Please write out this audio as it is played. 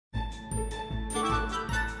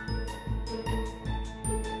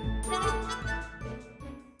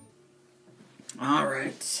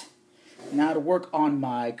Alright, now to work on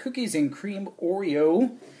my cookies and cream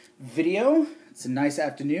Oreo video. It's a nice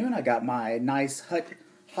afternoon. I got my nice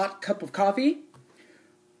hot cup of coffee.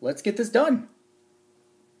 Let's get this done.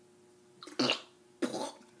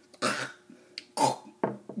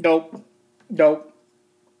 Nope.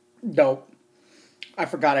 I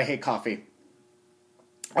forgot I hate coffee.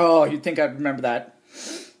 Oh, you'd think I'd remember that.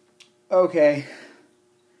 Okay.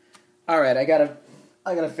 Alright, I gotta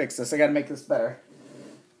fix this. I gotta make this better.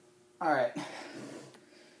 Alright.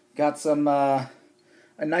 Got some, a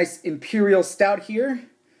nice imperial stout here.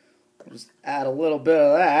 I'll just add a little bit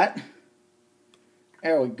of that.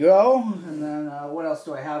 There we go. And then, what else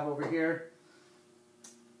do I have over here?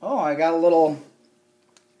 Oh, I got a little,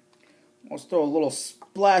 let's throw a little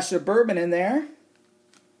splash of bourbon in there.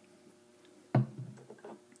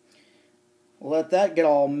 Let that get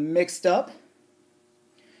all mixed up.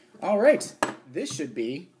 Alright, this should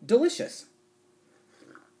be delicious.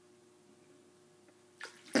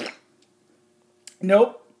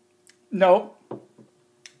 Nope.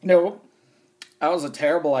 That was a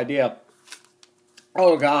terrible idea.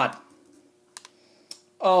 Oh, God.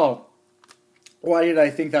 Oh. Why did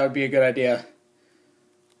I think that would be a good idea?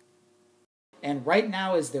 And right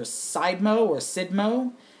now is their Sidemo or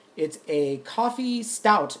Sidmo. It's a coffee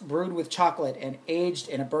stout brewed with chocolate and aged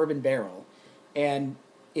in a bourbon barrel. And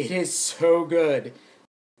it is so good.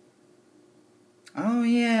 Oh,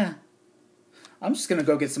 yeah. I'm just going to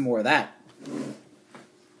go get some more of that.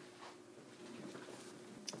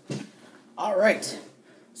 Alright,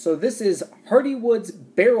 so this is Hardywood's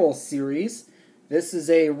Barrel Series. This is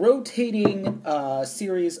a rotating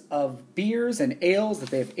series of beers and ales that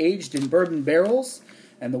they've aged in bourbon barrels.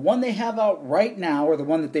 And the one they have out right now, or the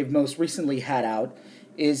one that they've most recently had out,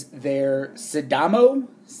 is their Sidemo?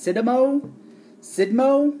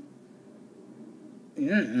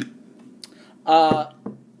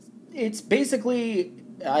 It's basically,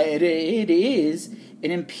 it is an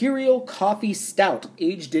imperial coffee stout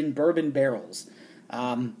aged in bourbon barrels.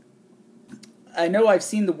 I know I've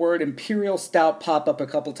seen the word imperial stout pop up a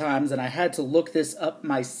couple times, and I had to look this up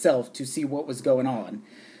myself to see what was going on.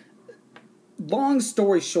 Long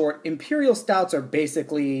story short, imperial stouts are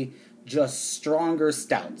basically just stronger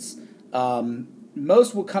stouts.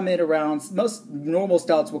 Most normal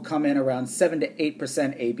stouts will come in around 7 to 8%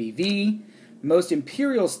 ABV. Most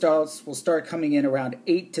imperial stouts will start coming in around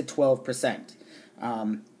 8 to 12%.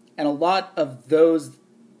 And a lot of those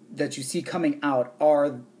that you see coming out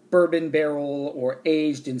are bourbon barrel or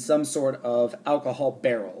aged in some sort of alcohol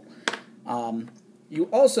barrel. You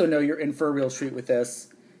also know you're in for a real treat with this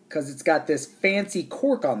because it's got this fancy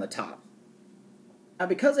cork on the top. Now,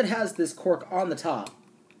 because it has this cork on the top,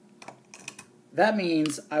 that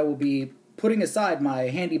means I will be putting aside my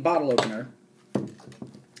handy bottle opener.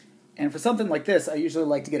 And for something like this, I usually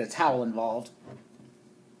like to get a towel involved,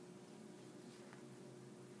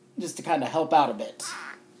 just to kind of help out a bit.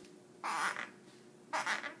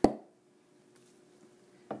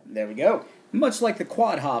 There we go. Much like the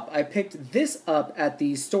Quad Hop, I picked this up at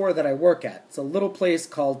the store that I work at. It's a little place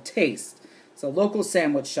called Taste. It's a local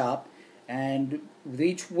sandwich shop, and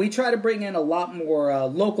we try to bring in a lot more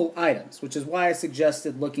local items, which is why I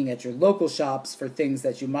suggested looking at your local shops for things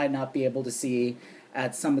that you might not be able to see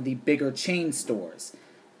at some of the bigger chain stores.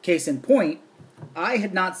 Case in point, I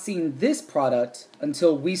had not seen this product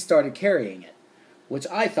until we started carrying it, which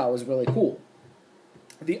I thought was really cool.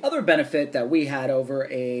 The other benefit that we had over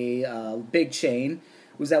a big chain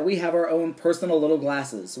was that we have our own personal little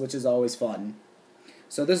glasses, which is always fun.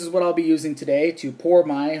 So this is what I'll be using today to pour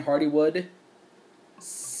my Hardywood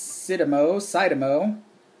Sidemo.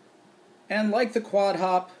 And like the Quad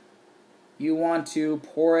Hop, you want to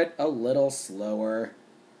pour it a little slower.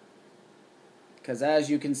 Because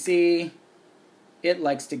as you can see, it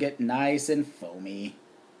likes to get nice and foamy.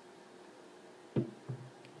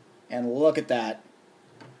 And look at that.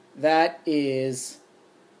 That is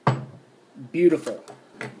beautiful.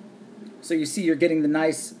 So you see you're getting the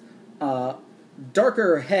nice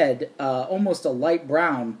darker head, almost a light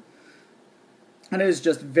brown. And it is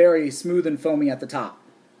just very smooth and foamy at the top.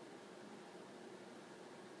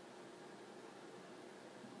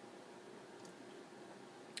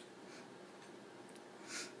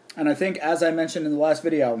 And I think, as I mentioned in the last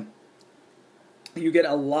video, you get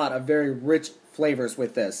a lot of very rich flavors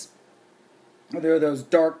with this. There are those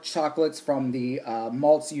dark chocolates from the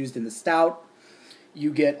malts used in the stout.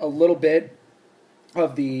 You get a little bit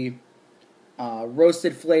of the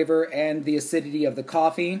roasted flavor and the acidity of the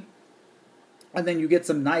coffee. And then you get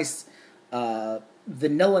some nice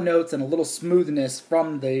vanilla notes and a little smoothness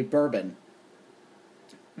from the bourbon.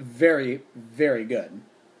 Very, very good.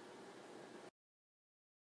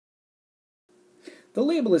 The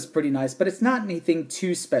label is pretty nice, but it's not anything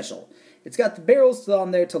too special. It's got the barrels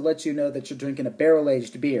on there to let you know that you're drinking a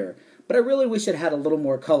barrel-aged beer, but I really wish it had a little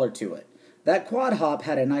more color to it. That quad hop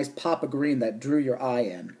had a nice pop of green that drew your eye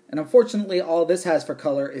in, and unfortunately all this has for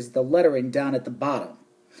color is the lettering down at the bottom.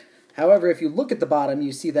 However, if you look at the bottom,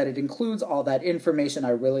 you see that it includes all that information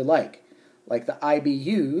I really like the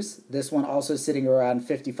IBUs, this one also sitting around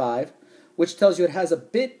 55, which tells you it has a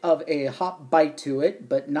bit of a hop bite to it,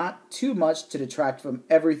 but not too much to detract from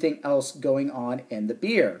everything else going on in the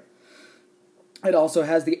beer. It also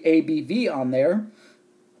has the ABV on there.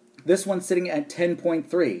 This one's sitting at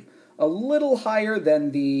 10.3, a little higher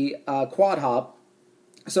than the quad hop.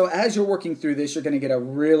 So as you're working through this, you're going to get a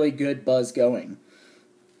really good buzz going.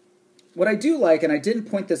 What I do like, and I didn't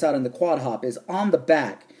point this out in the quad hop, is on the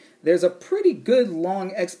back, there's a pretty good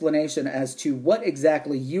long explanation as to what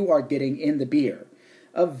exactly you are getting in the beer.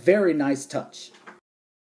 A very nice touch.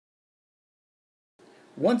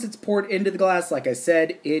 Once it's poured into the glass, like I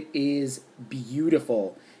said, it is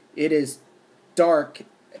beautiful. It is dark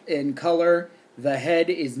in color. The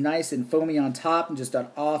head is nice and foamy on top and just an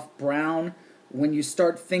off brown. When you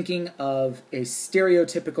start thinking of a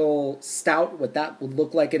stereotypical stout, what that would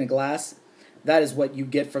look like in a glass, that is what you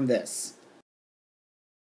get from this.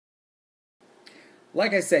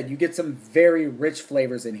 Like I said, you get some very rich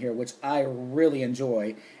flavors in here, which I really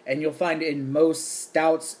enjoy, and you'll find in most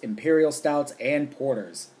stouts, imperial stouts, and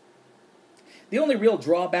porters. The only real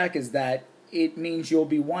drawback is that it means you'll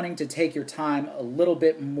be wanting to take your time a little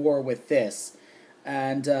bit more with this.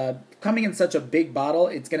 And coming in such a big bottle,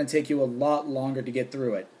 it's going to take you a lot longer to get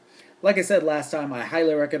through it. Like I said last time, I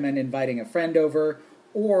highly recommend inviting a friend over,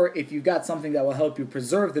 or if you've got something that will help you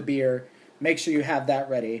preserve the beer, make sure you have that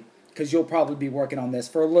ready, because you'll probably be working on this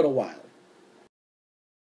for a little while.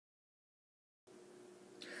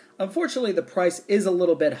 Unfortunately, the price is a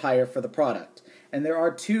little bit higher for the product, and there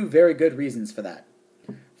are two very good reasons for that.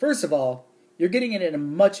 First of all, you're getting it in a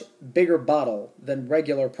much bigger bottle than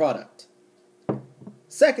regular product.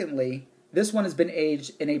 Secondly, this one has been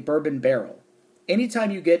aged in a bourbon barrel.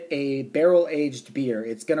 Anytime you get a barrel-aged beer,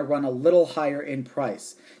 it's going to run a little higher in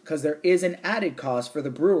price, because there is an added cost for the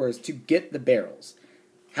brewers to get the barrels.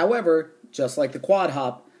 However, just like the quad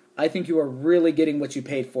hop, I think you are really getting what you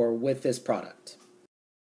paid for with this product.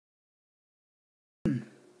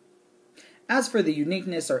 As for the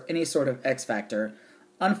uniqueness or any sort of X factor,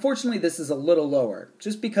 unfortunately this is a little lower,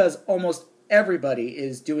 just because almost everybody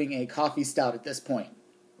is doing a coffee stout at this point.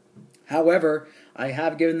 However, I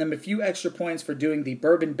have given them a few extra points for doing the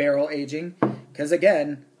bourbon barrel aging, because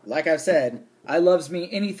again, like I've said, I loves me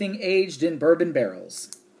anything aged in bourbon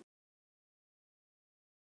barrels.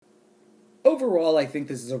 Overall, I think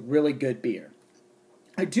this is a really good beer.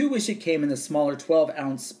 I do wish it came in the smaller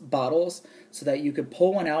 12-ounce bottles so that you could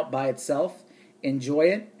pull one out by itself, enjoy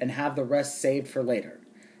it, and have the rest saved for later.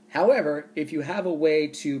 However, if you have a way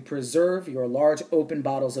to preserve your large open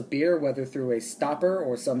bottles of beer, whether through a stopper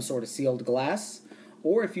or some sort of sealed glass,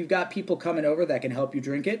 or if you've got people coming over that can help you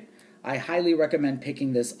drink it, I highly recommend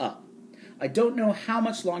picking this up. I don't know how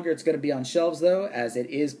much longer it's going to be on shelves, though, as it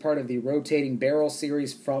is part of the rotating barrel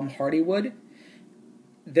series from Hardywood.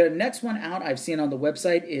 The next one out I've seen on the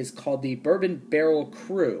website is called the Bourbon Barrel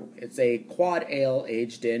Crew. It's a quad ale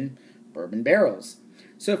aged in bourbon barrels.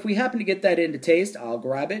 So if we happen to get that in to taste, I'll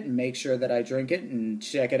grab it and make sure that I drink it and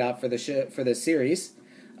check it out for this series.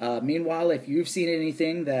 Meanwhile, if you've seen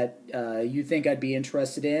anything that you think I'd be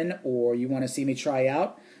interested in or you want to see me try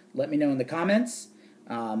out, let me know in the comments.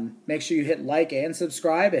 Make sure you hit like and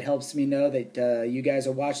subscribe. It helps me know that you guys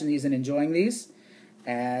are watching these and enjoying these.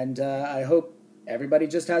 And I hope everybody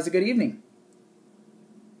just has a good evening.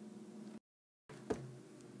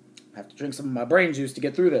 I have to drink some of my brain juice to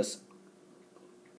get through this.